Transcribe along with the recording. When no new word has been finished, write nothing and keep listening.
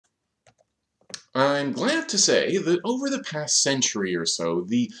I'm glad to say that over the past century or so,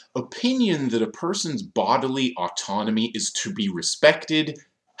 the opinion that a person's bodily autonomy is to be respected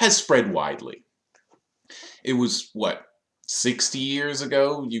has spread widely. It was, what, 60 years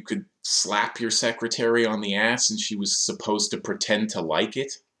ago? You could slap your secretary on the ass and she was supposed to pretend to like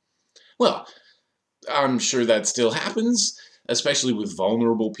it? Well, I'm sure that still happens, especially with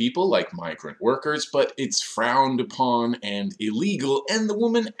vulnerable people like migrant workers, but it's frowned upon and illegal, and the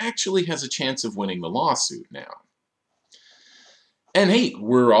woman actually has a chance of winning the lawsuit now. And hey,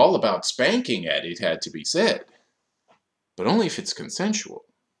 we're all about spanking it had to be said, but only if it's consensual.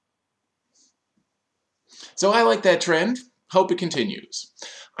 So I like that trend. Hope it continues.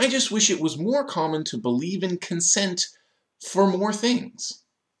 I just wish it was more common to believe in consent for more things.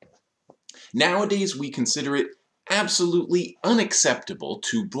 Nowadays, we consider it absolutely unacceptable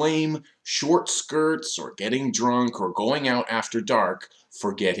to blame short skirts or getting drunk or going out after dark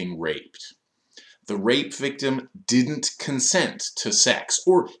for getting raped. The rape victim didn't consent to sex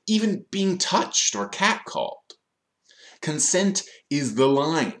or even being touched or catcalled. Consent is the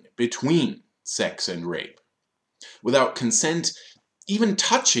line between sex and rape. Without consent, even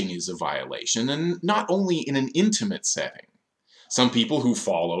touching is a violation, and not only in an intimate setting. Some people who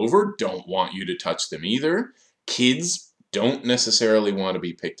fall over don't want you to touch them either. Kids don't necessarily want to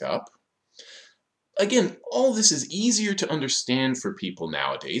be picked up. Again, all this is easier to understand for people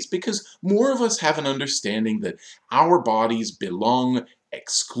nowadays because more of us have an understanding that our bodies belong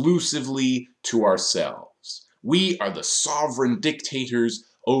exclusively to ourselves. We are the sovereign dictators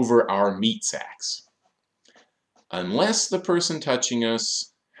over our meat sacks. Unless the person touching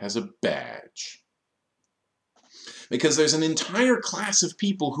us has a badge. Because there's an entire class of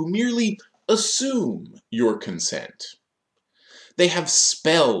people who merely assume your consent. They have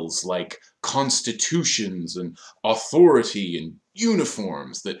spells like constitutions and authority and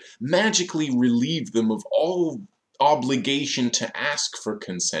uniforms that magically relieve them of all obligation to ask for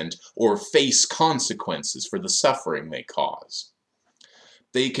consent or face consequences for the suffering they cause.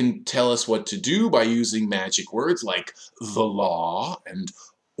 They can tell us what to do by using magic words like the law and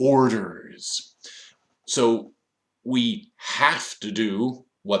orders. So we have to do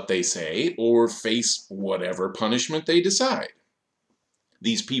what they say or face whatever punishment they decide.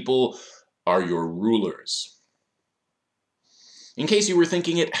 These people are your rulers. In case you were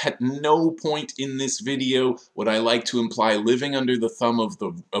thinking it, at no point in this video would I like to imply living under the thumb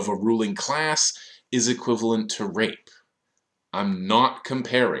of a ruling class is equivalent to rape. I'm not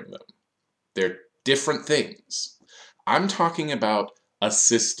comparing them. They're different things. I'm talking about a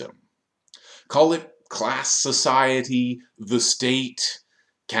system. Call it class society, the state,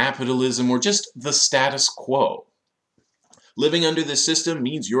 capitalism, or just the status quo. Living under this system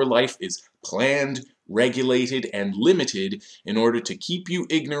means your life is planned, regulated, and limited in order to keep you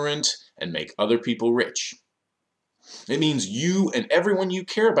ignorant and make other people rich. It means you and everyone you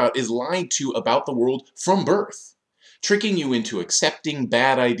care about is lied to about the world from birth, tricking you into accepting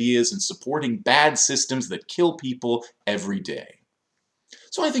bad ideas and supporting bad systems that kill people every day.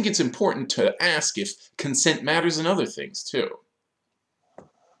 So I think it's important to ask if consent matters in other things too.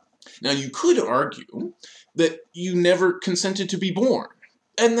 Now you could argue that you never consented to be born,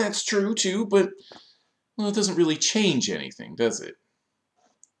 and that's true too, but well, it doesn't really change anything, does it?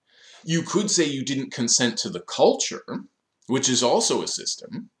 You could say you didn't consent to the culture, which is also a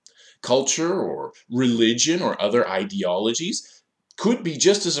system. Culture or religion or other ideologies could be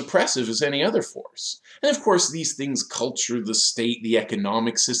just as oppressive as any other force. And of course, these things, culture, the state, the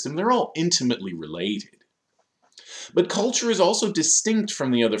economic system, they're all intimately related. But culture is also distinct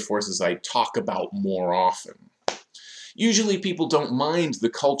from the other forces I talk about more often. Usually people don't mind the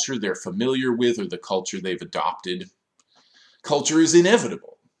culture they're familiar with or the culture they've adopted. Culture is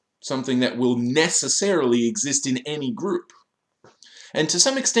inevitable, something that will necessarily exist in any group. And to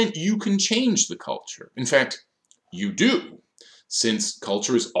some extent, you can change the culture. In fact, you do, since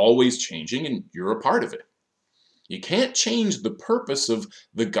culture is always changing and you're a part of it. You can't change the purpose of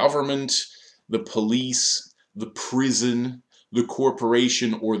the government, the police, the prison, the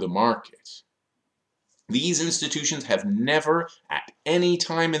corporation, or the market. These institutions have never, at any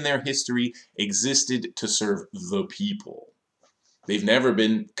time in their history, existed to serve the people. They've never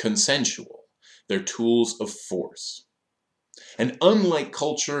been consensual. They're tools of force. And unlike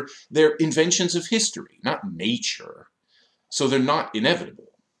culture, they're inventions of history, not nature. So they're not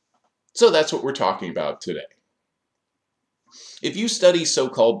inevitable. So that's what we're talking about today. If you study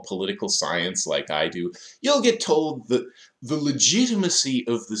so-called political science like I do, you'll get told that the legitimacy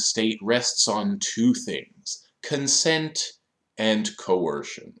of the state rests on two things: consent and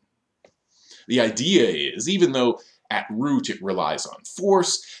coercion. The idea is, even though at root it relies on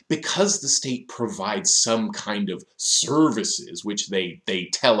force, because the state provides some kind of services which they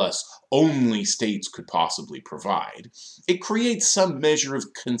tell us only states could possibly provide, it creates some measure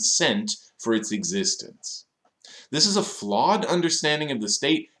of consent for its existence. This is a flawed understanding of the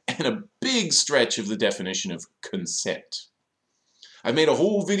state and a big stretch of the definition of consent. I've made a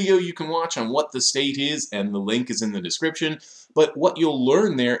whole video you can watch on what the state is, and the link is in the description, but what you'll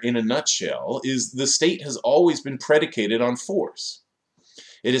learn there in a nutshell is the state has always been predicated on force.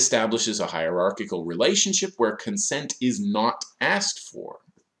 It establishes a hierarchical relationship where consent is not asked for.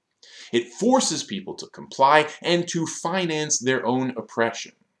 It forces people to comply and to finance their own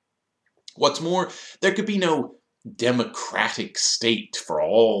oppression. What's more, there could be no democratic state for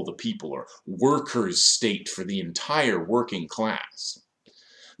all the people or workers' state for the entire working class.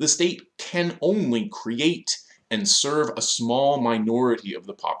 The state can only create and serve a small minority of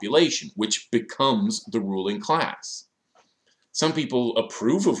the population, which becomes the ruling class. Some people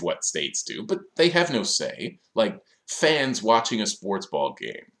approve of what states do, but they have no say, like fans watching a sports ball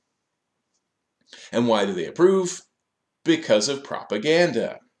game. And why do they approve? Because of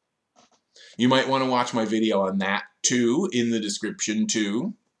propaganda. You might want to watch my video on that too, in the description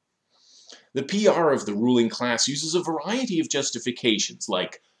too. The PR of the ruling class uses a variety of justifications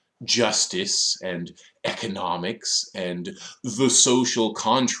like justice and economics and the social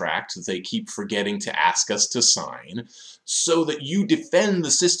contract that they keep forgetting to ask us to sign, so that you defend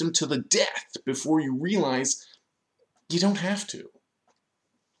the system to the death before you realize you don't have to.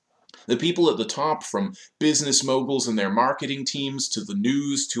 The people at the top, from business moguls and their marketing teams to the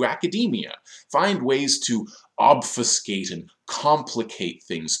news to academia, find ways to obfuscate and complicate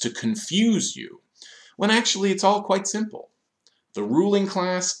things, to confuse you, when actually it's all quite simple. The ruling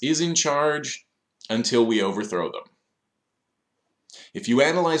class is in charge until we overthrow them. If you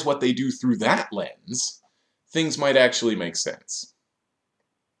analyze what they do through that lens, things might actually make sense.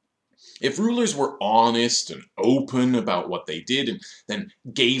 If rulers were honest and open about what they did and then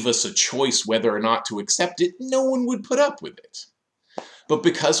gave us a choice whether or not to accept it, no one would put up with it. But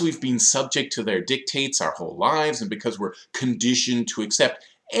because we've been subject to their dictates our whole lives, and because we're conditioned to accept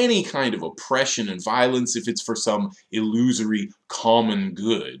any kind of oppression and violence if it's for some illusory common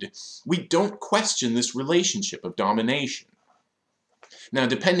good, we don't question this relationship of domination. Now,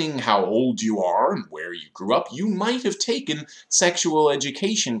 depending how old you are and where you grew up, you might have taken sexual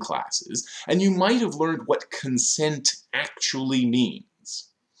education classes, and you might have learned what consent actually means.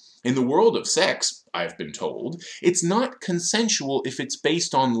 In the world of sex, I've been told, it's not consensual if it's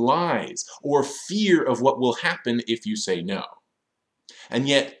based on lies or fear of what will happen if you say no. And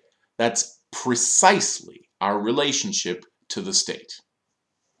yet, that's precisely our relationship to the state.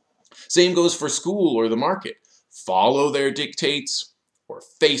 Same goes for school or the market. Follow their dictates or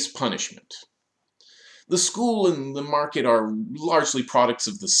face punishment. The school and the market are largely products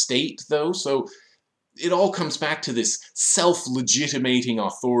of the state, though, so it all comes back to this self-legitimating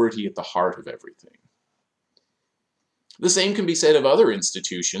authority at the heart of everything. The same can be said of other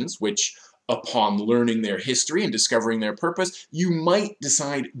institutions, which, upon learning their history and discovering their purpose, you might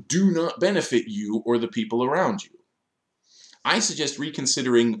decide do not benefit you or the people around you. I suggest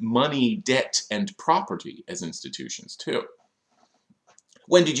reconsidering money, debt, and property as institutions, too.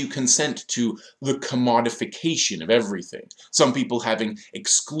 When did you consent to the commodification of everything? Some people having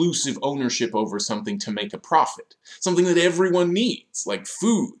exclusive ownership over something to make a profit. Something that everyone needs, like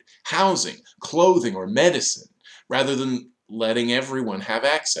food, housing, clothing, or medicine, rather than letting everyone have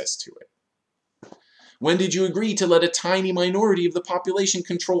access to it. When did you agree to let a tiny minority of the population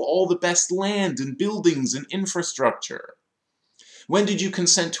control all the best land and buildings and infrastructure? When did you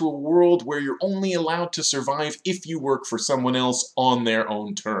consent to a world where you're only allowed to survive if you work for someone else on their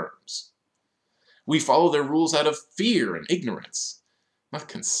own terms? We follow their rules out of fear and ignorance, not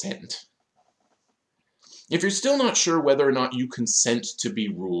consent. If you're still not sure whether or not you consent to be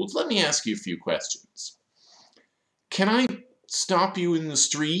ruled, let me ask you a few questions. Can I stop you in the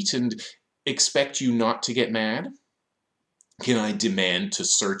street and expect you not to get mad? Can I demand to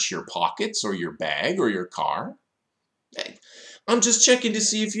search your pockets or your bag or your car? Hey, I'm just checking to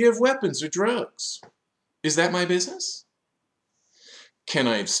see if you have weapons or drugs. Is that my business? Can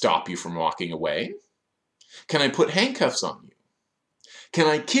I stop you from walking away? Can I put handcuffs on you? Can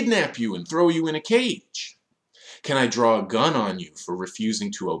I kidnap you and throw you in a cage? Can I draw a gun on you for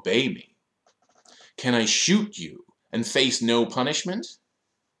refusing to obey me? Can I shoot you and face no punishment?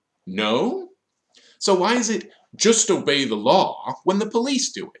 No? So why is it just obey the law when the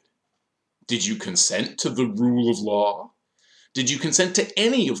police do it? Did you consent to the rule of law? Did you consent to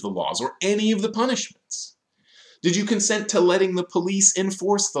any of the laws or any of the punishments? Did you consent to letting the police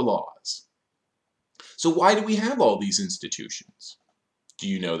enforce the laws? So why do we have all these institutions? Do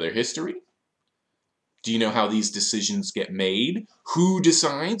you know their history? Do you know how these decisions get made? Who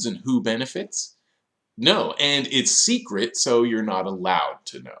decides and who benefits? No, and it's secret, so you're not allowed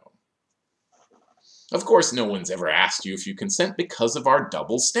to know. Of course, no one's ever asked you if you consent because of our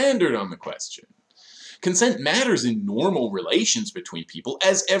double standard on the question. Consent matters in normal relations between people,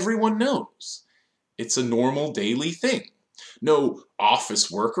 as everyone knows. It's a normal daily thing. No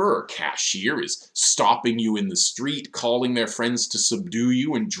office worker or cashier is stopping you in the street, calling their friends to subdue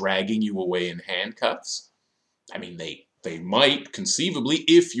you and dragging you away in handcuffs. I mean, they might, conceivably,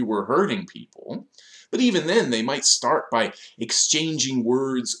 if you were hurting people. But even then, they might start by exchanging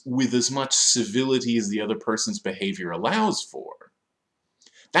words with as much civility as the other person's behavior allows for.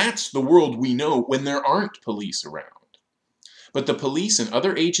 That's the world we know when there aren't police around. But the police and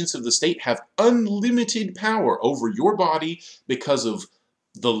other agents of the state have unlimited power over your body because of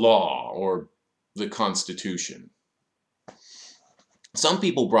the law or the Constitution. Some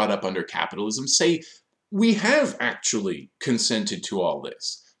people brought up under capitalism say we have actually consented to all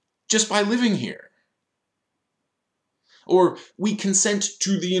this just by living here. Or we consent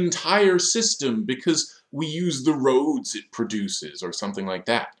to the entire system because we use the roads it produces or something like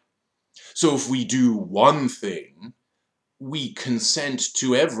that. So if we do one thing, we consent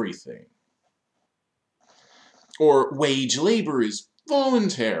to everything. Or wage labor is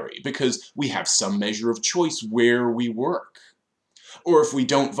voluntary because we have some measure of choice where we work. Or if we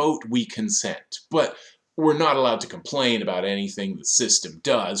don't vote, we consent. But we're not allowed to complain about anything the system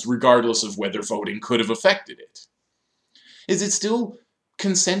does, regardless of whether voting could have affected it. Is it still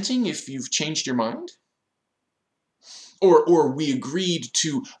consenting if you've changed your mind? Or we agreed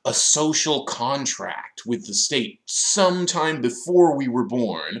to a social contract with the state sometime before we were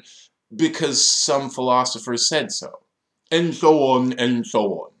born because some philosophers said so. And so on and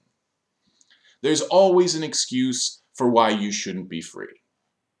so on. There's always an excuse for why you shouldn't be free.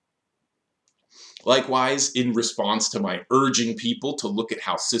 Likewise, in response to my urging people to look at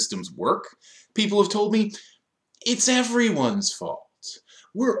how systems work, people have told me, it's everyone's fault.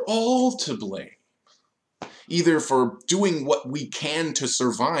 We're all to blame. Either for doing what we can to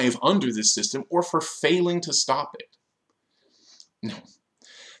survive under this system or for failing to stop it. No,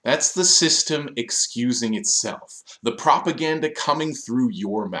 that's the system excusing itself. The propaganda coming through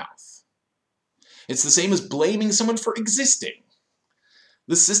your mouth. It's the same as blaming someone for existing.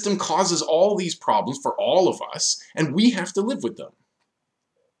 The system causes all these problems for all of us, and we have to live with them.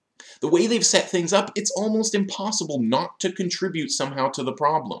 The way they've set things up, it's almost impossible not to contribute somehow to the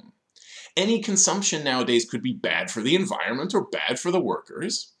problem. Any consumption nowadays could be bad for the environment or bad for the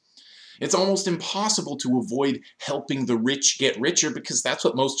workers. It's almost impossible to avoid helping the rich get richer because that's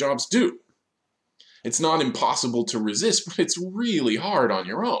what most jobs do. It's not impossible to resist, but it's really hard on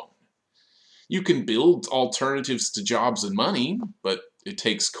your own. You can build alternatives to jobs and money, but it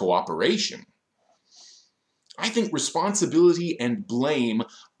takes cooperation. I think responsibility and blame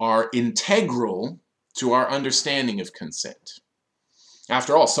are integral to our understanding of consent.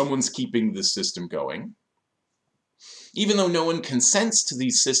 After all, someone's keeping this system going. Even though no one consents to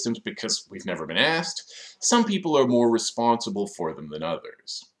these systems because we've never been asked, some people are more responsible for them than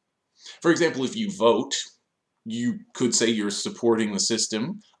others. For example, if you vote, you could say you're supporting the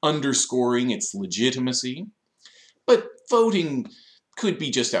system, underscoring its legitimacy. But voting could be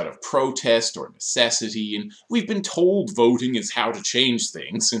just out of protest or necessity, and we've been told voting is how to change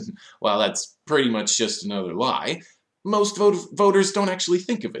things, and while that's pretty much just another lie, most voters don't actually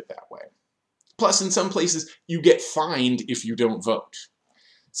think of it that way. Plus, in some places, you get fined if you don't vote.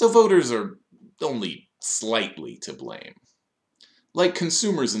 So voters are only slightly to blame. Like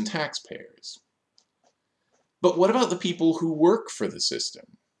consumers and taxpayers. But what about the people who work for the system?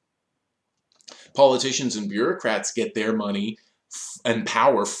 Politicians and bureaucrats get their money and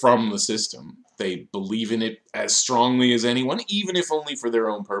power from the system. They believe in it as strongly as anyone, even if only for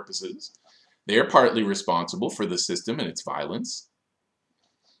their own purposes. They're partly responsible for the system and its violence.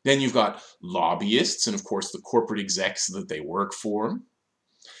 Then you've got lobbyists and, of course, the corporate execs that they work for.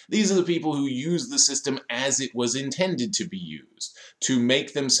 These are the people who use the system as it was intended to be used, to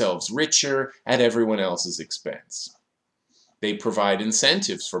make themselves richer at everyone else's expense. They provide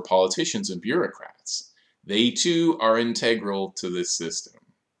incentives for politicians and bureaucrats. They, too, are integral to this system.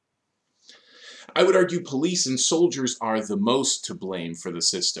 I would argue police and soldiers are the most to blame for the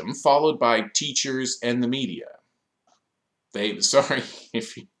system, followed by teachers and the media. Sorry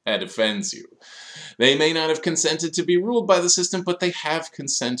if that offends you. They may not have consented to be ruled by the system, but they have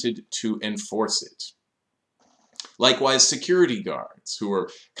consented to enforce it. Likewise, security guards, who are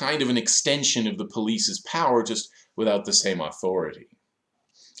kind of an extension of the police's power, just without the same authority.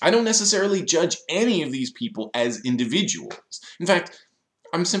 I don't necessarily judge any of these people as individuals. In fact,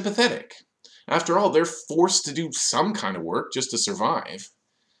 I'm sympathetic. After all, they're forced to do some kind of work just to survive.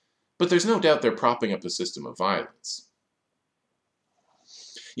 But there's no doubt they're propping up a system of violence.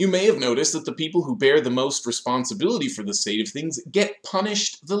 You may have noticed that the people who bear the most responsibility for the state of things get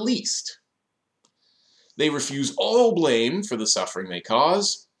punished the least. They refuse all blame for the suffering they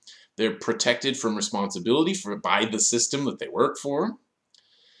cause. They're protected from responsibility by the system that they work for.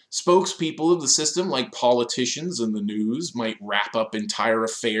 Spokespeople of the system, like politicians and the news, might wrap up entire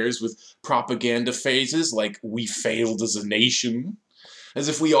affairs with propaganda phrases like, "we failed as a nation," as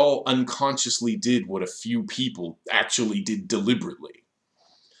if we all unconsciously did what a few people actually did deliberately.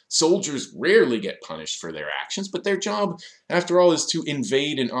 Soldiers rarely get punished for their actions, but their job, after all, is to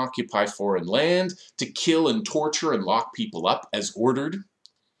invade and occupy foreign land, to kill and torture and lock people up as ordered.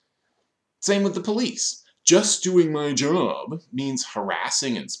 Same with the police. Just doing my job means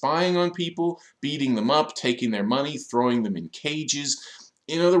harassing and spying on people, beating them up, taking their money, throwing them in cages.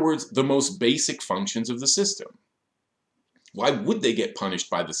 In other words, the most basic functions of the system. Why would they get punished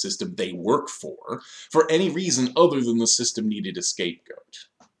by the system they work for any reason other than the system needed a scapegoat?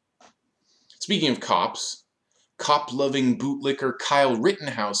 Speaking of cops, cop-loving bootlicker Kyle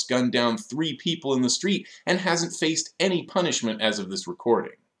Rittenhouse gunned down 3 people in the street and hasn't faced any punishment as of this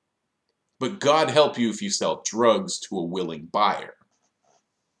recording. But God help you if you sell drugs to a willing buyer.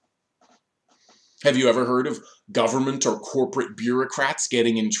 Have you ever heard of government or corporate bureaucrats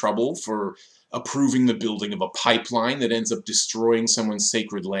getting in trouble for approving the building of a pipeline that ends up destroying someone's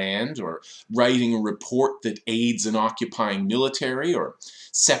sacred land, or writing a report that aids an occupying military, or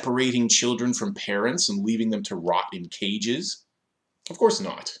separating children from parents and leaving them to rot in cages? Of course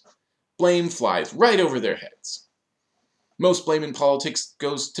not. Blame flies right over their heads. Most blame in politics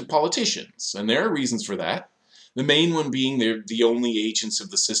goes to politicians, and there are reasons for that. The main one being they're the only agents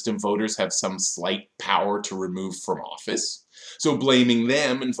of the system voters have some slight power to remove from office. So blaming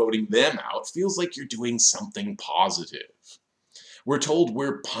them and voting them out feels like you're doing something positive. We're told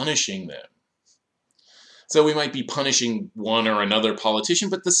we're punishing them. So we might be punishing one or another politician,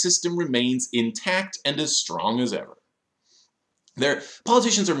 but the system remains intact and as strong as ever.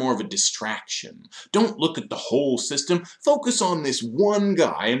 Politicians are more of a distraction. Don't look at the whole system. Focus on this one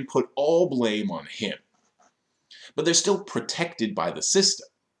guy and put all blame on him. But they're still protected by the system.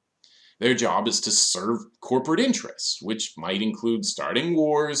 Their job is to serve corporate interests, which might include starting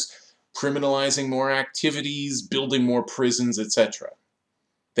wars, criminalizing more activities, building more prisons, etc.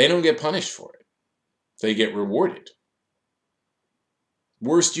 They don't get punished for it. They get rewarded.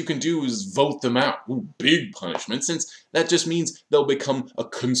 Worst you can do is vote them out. Ooh, big punishment, since that just means they'll become a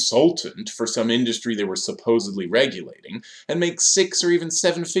consultant for some industry they were supposedly regulating and make 6 or even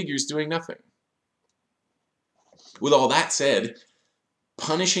 7 figures doing nothing. With all that said,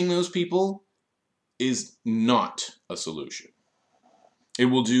 punishing those people is not a solution. It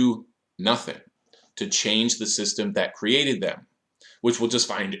will do nothing to change the system that created them, which will just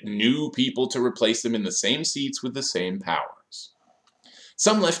find new people to replace them in the same seats with the same powers.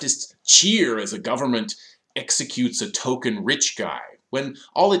 Some leftists cheer as a government executes a token rich guy, when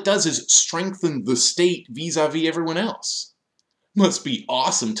all it does is strengthen the state vis-a-vis everyone else. Must be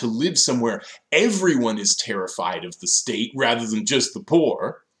awesome to live somewhere everyone is terrified of the state rather than just the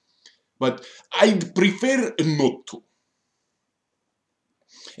poor. But I'd prefer not to.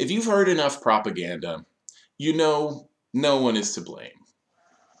 If you've heard enough propaganda, you know no one is to blame.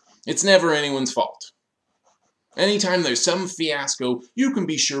 It's never anyone's fault. Anytime there's some fiasco, you can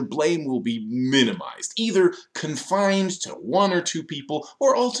be sure blame will be minimized, either confined to 1 or 2 people,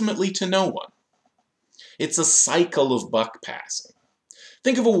 or ultimately to no one. It's a cycle of buck passing.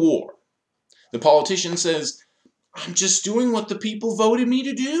 Think of a war. The politician says, "I'm just doing what the people voted me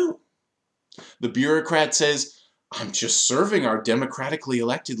to do." The bureaucrat says, "I'm just serving our democratically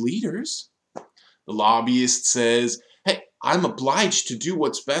elected leaders." The lobbyist says, "Hey, I'm obliged to do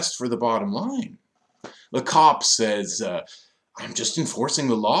what's best for the bottom line." The cop says, "I'm just enforcing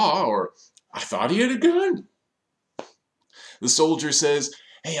the law," or "I thought he had a gun." The soldier says,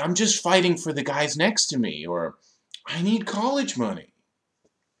 "Hey, I'm just fighting for the guys next to me," or "I need college money."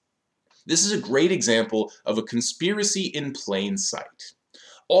 This is a great example of a conspiracy in plain sight.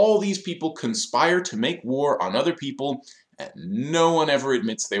 All these people conspire to make war on other people, and no one ever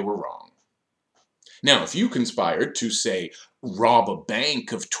admits they were wrong. Now, if you conspired to, say, rob a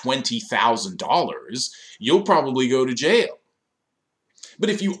bank of $20,000, you'll probably go to jail. But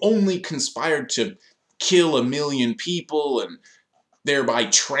if you only conspired to kill 1 million people and thereby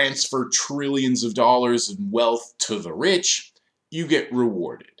transfer trillions of dollars in wealth to the rich, you get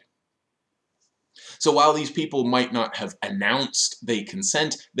rewarded. So while these people might not have announced they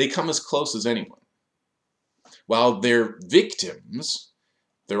consent, they come as close as anyone. While they're victims,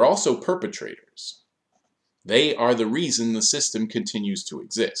 they're also perpetrators. They are the reason the system continues to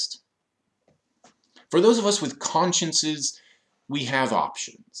exist. For those of us with consciences, we have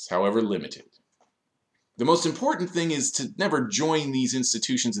options, however limited. The most important thing is to never join these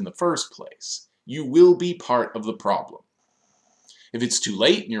institutions in the first place. You will be part of the problem. If it's too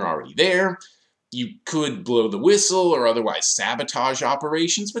late and you're already there, you could blow the whistle or otherwise sabotage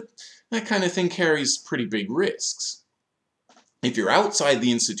operations, but that kind of thing carries pretty big risks. If you're outside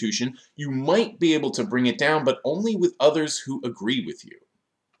the institution, you might be able to bring it down, but only with others who agree with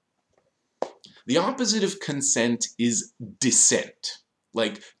you. The opposite of consent is dissent,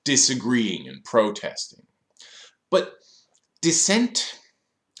 like disagreeing and protesting. But dissent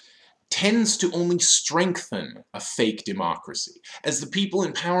tends to only strengthen a fake democracy, as the people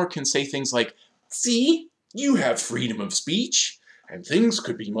in power can say things like, "See, you have freedom of speech, and things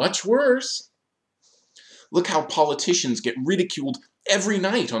could be much worse." Look how politicians get ridiculed every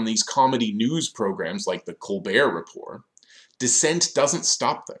night on these comedy news programs like the Colbert Report. Dissent doesn't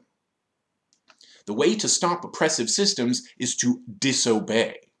stop them. The way to stop oppressive systems is to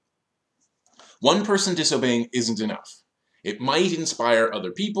disobey. One person disobeying isn't enough. It might inspire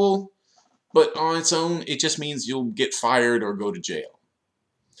other people, but on its own, it just means you'll get fired or go to jail.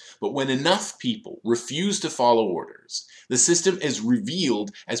 But when enough people refuse to follow orders, the system is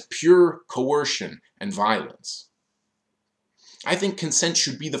revealed as pure coercion and violence. I think consent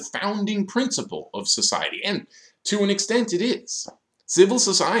should be the founding principle of society, and to an extent it is. Civil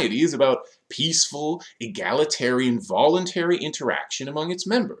society is about peaceful, egalitarian, voluntary interaction among its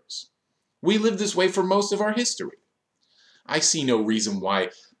members. We lived this way for most of our history. I see no reason why,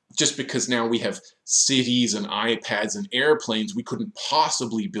 just because now we have cities and iPads and airplanes, we couldn't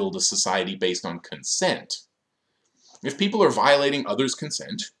possibly build a society based on consent. If people are violating others'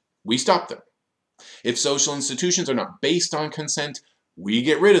 consent, we stop them. If social institutions are not based on consent, we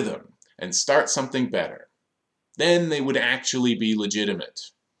get rid of them and start something better. Then they would actually be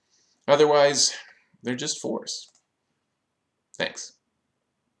legitimate. Otherwise, they're just force. Thanks.